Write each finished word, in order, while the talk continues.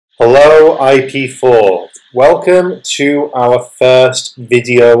Hello IP4, welcome to our first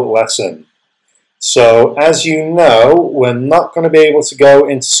video lesson. So as you know, we're not going to be able to go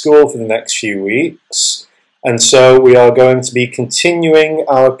into school for the next few weeks, and so we are going to be continuing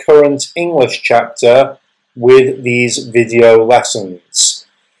our current English chapter with these video lessons.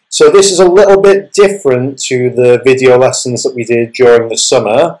 So this is a little bit different to the video lessons that we did during the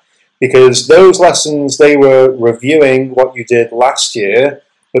summer, because those lessons, they were reviewing what you did last year.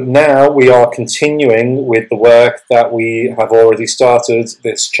 But now we are continuing with the work that we have already started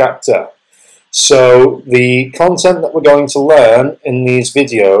this chapter. So the content that we're going to learn in these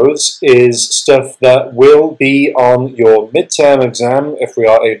videos is stuff that will be on your midterm exam if we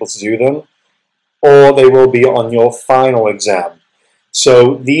are able to do them, or they will be on your final exam.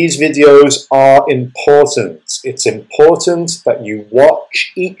 So these videos are important. It's important that you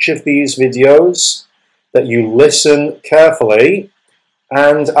watch each of these videos, that you listen carefully,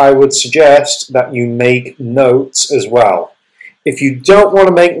 and I would suggest that you make notes as well. If you don't want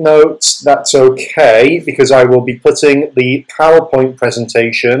to make notes, that's okay, because I will be putting the PowerPoint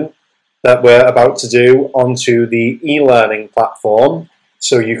presentation that we're about to do onto the e-learning platform,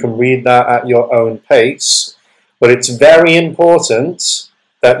 so you can read that at your own pace. But it's very important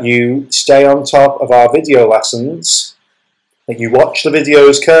that you stay on top of our video lessons, that you watch the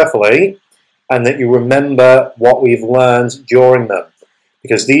videos carefully, and that you remember what we've learned during them.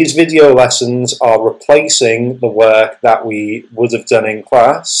 Because these video lessons are replacing the work that we would have done in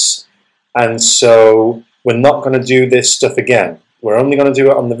class, and so we're not going to do this stuff again. We're only going to do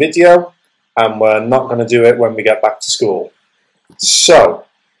it on the video, and we're not going to do it when we get back to school. So,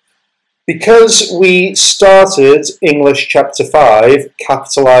 because we started English Chapter 5,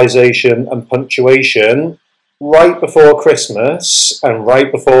 Capitalization and Punctuation, right before Christmas, and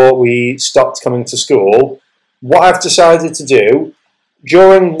right before we stopped coming to school, what I've decided to do,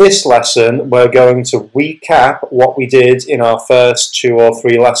 during this lesson, we're going to recap what we did in our first 2 or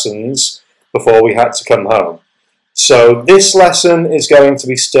 3 lessons before we had to come home. So this lesson is going to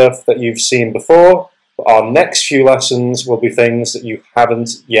be stuff that you've seen before, but our next few lessons will be things that you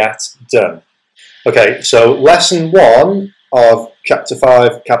haven't yet done. Okay, so lesson 1 of Chapter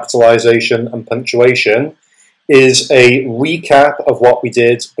 5, Capitalization and Punctuation, is a recap of what we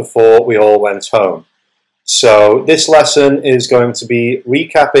did before we all went home. So this lesson is going to be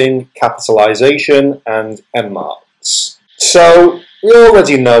recapping capitalization and end marks. So we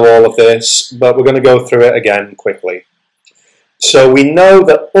already know all of this, but we're going to go through it again quickly. So we know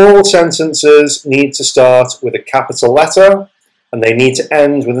that all sentences need to start with a capital letter, and they need to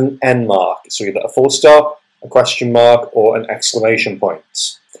end with an end mark, so either a full stop, a question mark, or an exclamation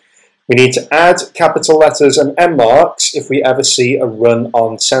point. We need to add capital letters and end marks if we ever see a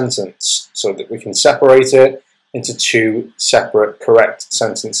run-on sentence, so that we can separate it into 2 separate correct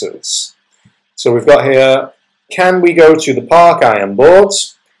sentences. So we've got here, can we go to the park? I am bored.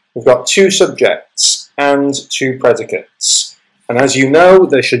 We've got 2 subjects and 2 predicates. And as you know,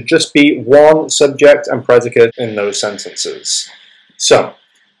 there should just be 1 subject and predicate in those sentences. So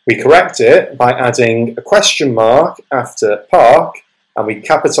we correct it by adding a question mark after park, and we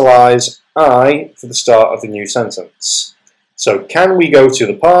capitalize I for the start of the new sentence. So, can we go to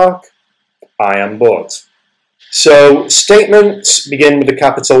the park? I am bored. So, statements begin with a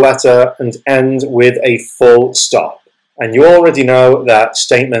capital letter and end with a full stop. And you already know that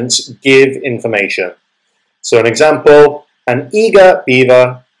statements give information. So, an example, an eager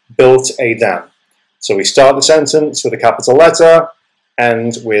beaver built a dam. So, we start the sentence with a capital letter,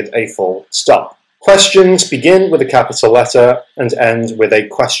 end with a full stop. Questions begin with a capital letter and end with a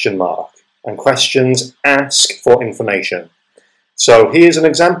question mark, and questions ask for information. So here's an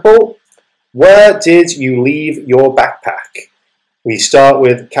example. Where did you leave your backpack? We start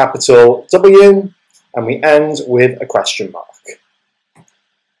with capital W and we end with a question mark.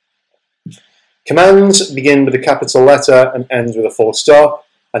 Commands begin with a capital letter and end with a full stop,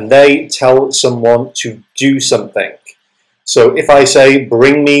 and they tell someone to do something. So if I say,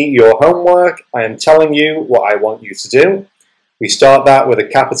 bring me your homework, I am telling you what I want you to do. We start that with a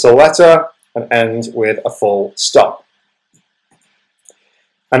capital letter and end with a full stop.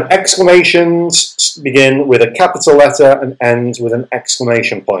 And exclamations begin with a capital letter and end with an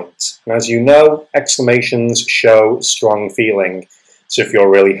exclamation point. And as you know, exclamations show strong feeling. So if you're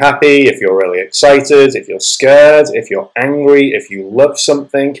really happy, if you're really excited, if you're scared, if you're angry, if you love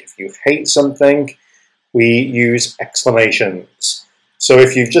something, if you hate something, we use exclamations. So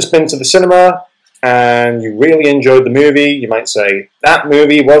if you've just been to the cinema and you really enjoyed the movie, you might say, that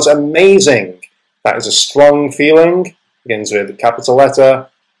movie was amazing. That is a strong feeling, begins with a capital letter,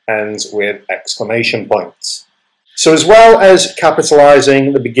 ends with exclamation points. So as well as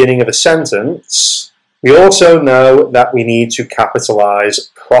capitalizing the beginning of a sentence, we also know that we need to capitalize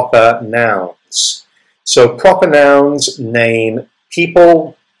proper nouns. So proper nouns name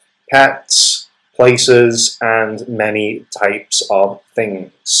people, pets, places, and many types of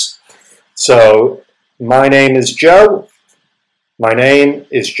things. So my name is Joe. My name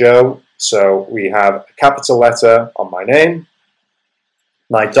is Joe. So we have a capital letter on my name.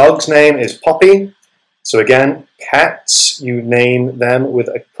 My dog's name is Poppy. So again, pets, you name them with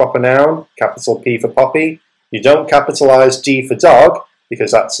a proper noun, capital P for Poppy. You don't capitalize D for dog,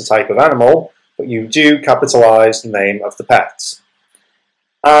 because that's a type of animal, but you do capitalize the name of the pet.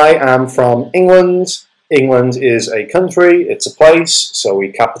 I am from England. England is a country, it's a place, so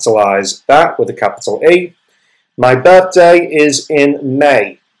we capitalize that with a capital E. My birthday is in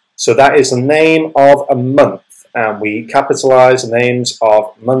May, so that is the name of a month, and we capitalize the names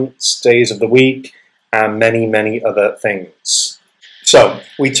of months, days of the week, and many, many other things. So,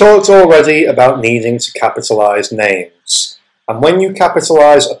 we talked already about needing to capitalize names. And when you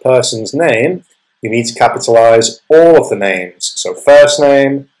capitalize a person's name, you need to capitalize all of the names. So first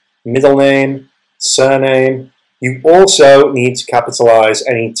name, middle name, surname. You also need to capitalize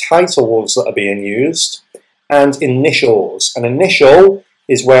any titles that are being used, and initials. An initial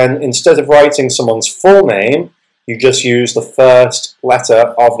is when, instead of writing someone's full name, you just use the first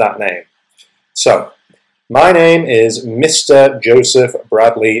letter of that name. So, my name is Mr. Joseph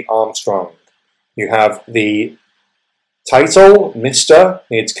Bradley Armstrong. You have the title, Mr.,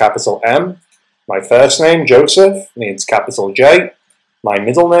 needs capital M. My first name, Joseph, needs capital J. My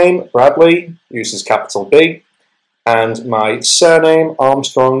middle name, Bradley, uses capital B. And my surname,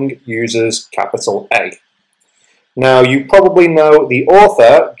 Armstrong, uses capital A. Now, you probably know the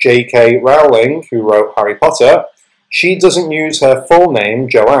author, J.K. Rowling, who wrote Harry Potter. She doesn't use her full name,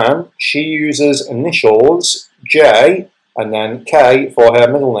 Joanne. She uses initials, J, and then K for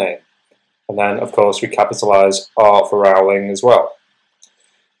her middle name. And then, of course, we capitalize R for Rowling as well.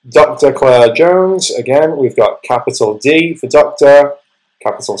 Dr. Claire Jones, again, we've got capital D for Doctor,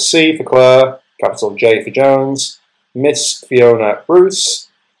 capital C for Claire, capital J for Jones. Miss Fiona Bruce,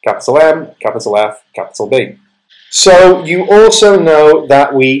 capital M, capital F, capital B. So you also know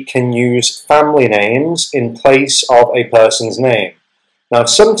that we can use family names in place of a person's name. Now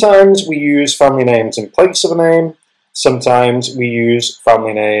sometimes we use family names in place of a name, sometimes we use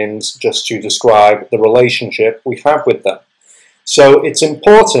family names just to describe the relationship we have with them. So it's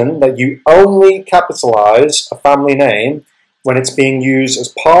important that you only capitalize a family name when it's being used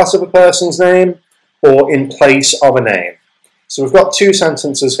as part of a person's name or in place of a name. So we've got two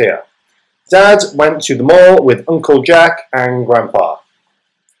sentences here. Dad went to the mall with Uncle Jack and Grandpa.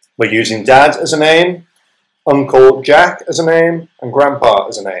 We're using Dad as a name, Uncle Jack as a name, and Grandpa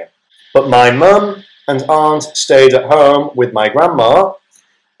as a name. But my mum and aunt stayed at home with my grandma.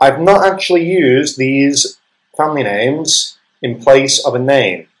 I've not actually used these family names in place of a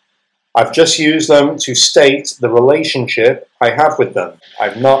name. I've just used them to state the relationship I have with them.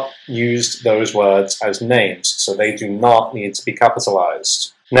 I've not used those words as names, so they do not need to be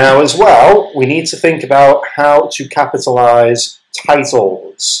capitalized. Now as well, we need to think about how to capitalize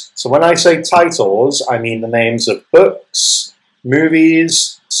titles. So when I say titles, I mean the names of books,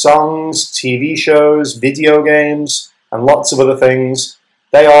 movies, songs, TV shows, video games, and lots of other things.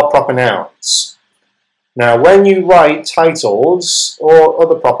 They are proper nouns. Now when you write titles or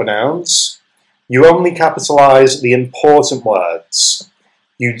other proper nouns, you only capitalize the important words.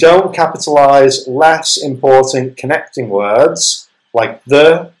 You don't capitalize less important connecting words like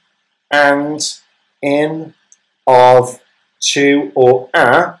the, and, in, of, to, or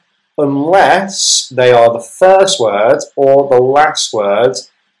a, unless they are the first word or the last word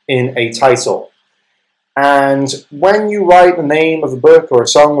in a title. And when you write the name of a book or a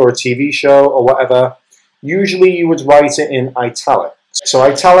song or a TV show or whatever, usually you would write it in italics. So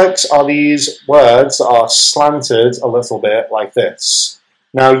italics are these words that are slanted a little bit like this.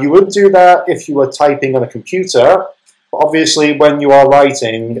 Now you would do that if you were typing on a computer, but obviously when you are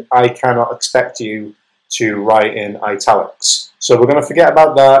writing, I cannot expect you to write in italics. So we're going to forget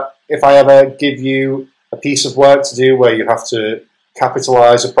about that. If I ever give you a piece of work to do where you have to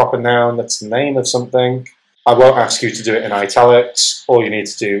capitalize a proper noun that's the name of something, I won't ask you to do it in italics. All you need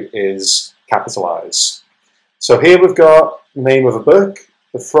to do is capitalize. So here we've got the name of a book,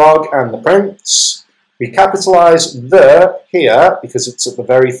 The Frog and the Prince. We capitalize the here because it's at the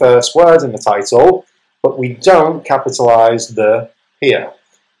very first word in the title, but we don't capitalize the here.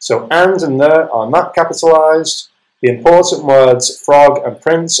 So and the are not capitalized. The important words frog and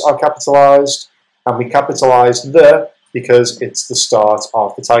prince are capitalized, and we capitalize the because it's the start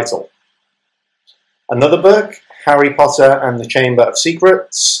of the title. Another book, Harry Potter and the Chamber of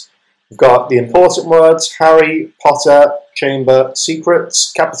Secrets. We've got the important words Harry Potter, Chamber,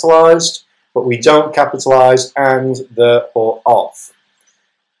 Secrets capitalized, but we don't capitalize and, the, or of.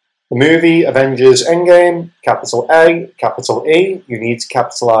 The movie Avengers Endgame, capital A, capital E. You need to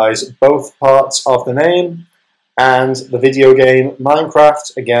capitalize both parts of the name. And the video game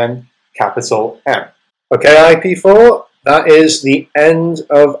Minecraft, again, capital M. Okay, IP4, that is the end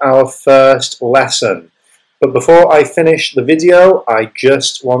of our first lesson. But before I finish the video, I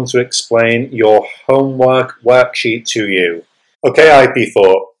just want to explain your homework worksheet to you. Okay,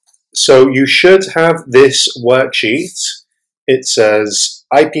 IP4, so you should have this worksheet. It says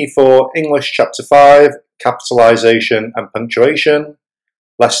IP4 English Chapter 5, Capitalization and Punctuation,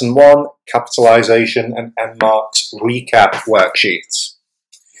 Lesson 1, Capitalization and End Marks Recap Worksheet.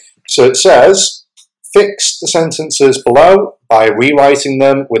 So it says, fix the sentences below by rewriting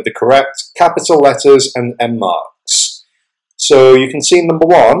them with the correct capital letters and end marks. So you can see number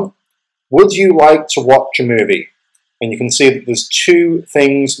 1, would you like to watch a movie? And you can see that there's 2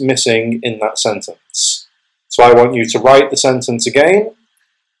 things missing in that sentence. So I want you to write the sentence again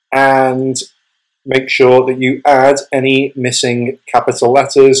and make sure that you add any missing capital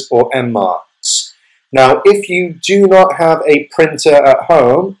letters or end marks. Now, if you do not have a printer at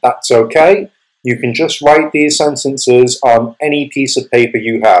home, that's okay. You can just write these sentences on any piece of paper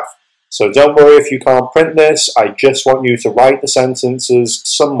you have. So don't worry if you can't print this. I just want you to write the sentences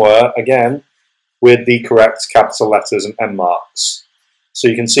somewhere, again, with the correct capital letters and end marks. So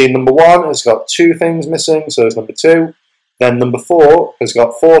you can see number 1 has got 2 things missing, so there's number 2. Then number 4 has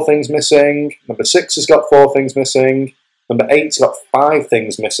got 4 things missing. Number 6 has got 4 things missing. Number 8's got 5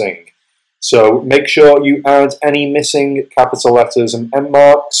 things missing. So make sure you add any missing capital letters and end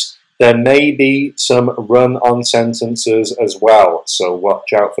marks. There may be some run-on sentences as well, so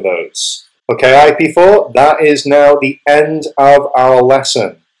watch out for those. Okay, IP4, that is now the end of our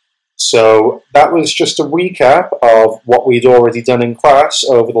lesson. So that was just a recap of what we'd already done in class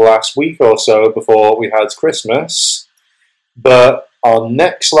over the last week or so before we had Christmas. But our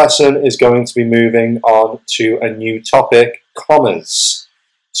next lesson is going to be moving on to a new topic, commas.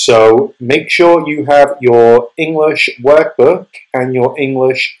 So make sure you have your English workbook and your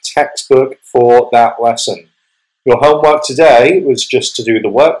English textbook for that lesson. Your homework today was just to do the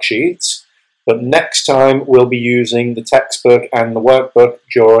worksheet, but next time we'll be using the textbook and the workbook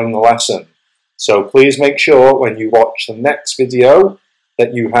during the lesson. So please make sure when you watch the next video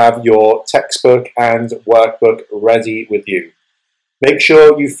that you have your textbook and workbook ready with you. Make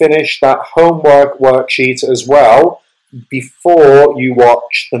sure you finish that homework worksheet as well before you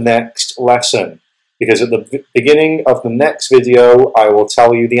watch the next lesson, because at the beginning of the next video I will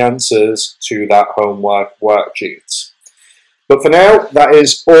tell you the answers to that homework worksheet. But for now, that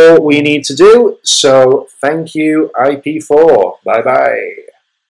is all we need to do, so thank you IP4. Bye bye.